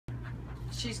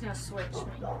She's gonna switch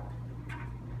me.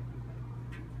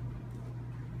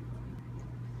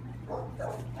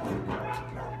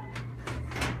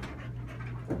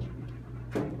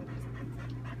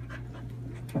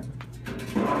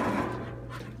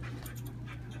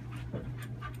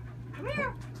 Come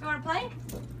here. You wanna play?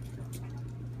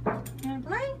 You wanna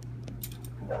play?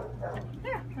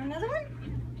 Here, another one.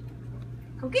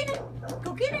 Go get it.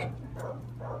 Go get it.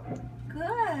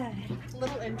 Good.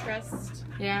 Little interest.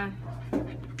 Yeah.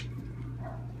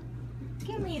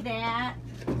 Give me that.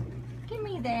 Give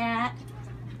me that.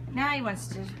 Now he wants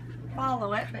to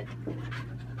follow it, but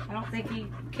I don't think he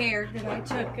cared that I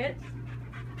took it.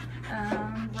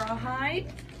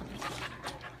 Rawhide.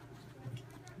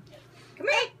 Come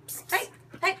here. Hey,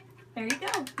 hey. There you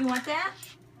go. You want that?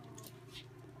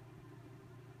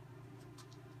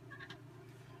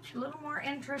 A little more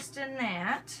interest in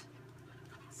that.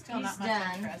 Still He's not much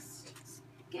done. interest.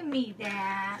 Give me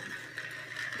that.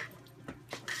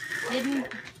 Didn't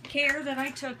care that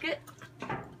I took it.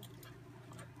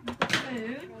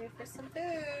 Food. Ready for some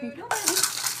Here you food. go,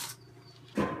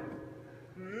 baby.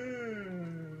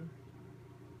 Mmm.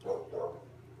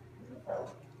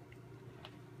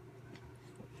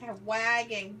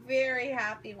 Wagging, very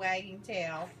happy wagging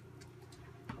tail.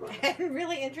 And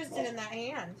really interested in that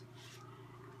hand.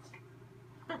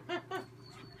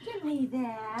 Give me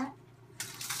that.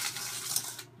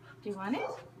 Do you want it?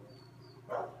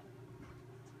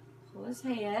 Pull his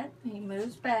head. He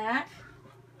moves back.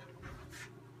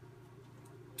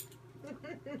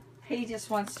 He just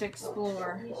wants to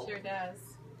explore. He sure does.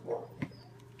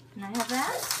 Can I have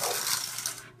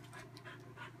that?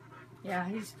 Yeah,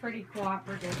 he's pretty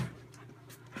cooperative.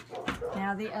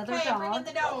 Now the other Okay, bring in dog.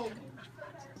 the dog.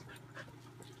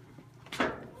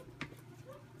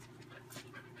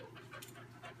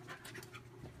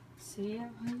 See ya.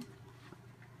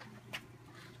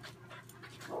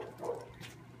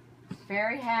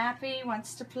 Very happy,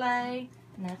 wants to play.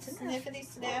 And that's enough. Sniffity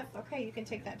sniff. Okay, you can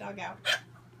take that dog out.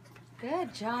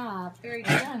 Good job. Very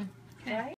good. Done. Right?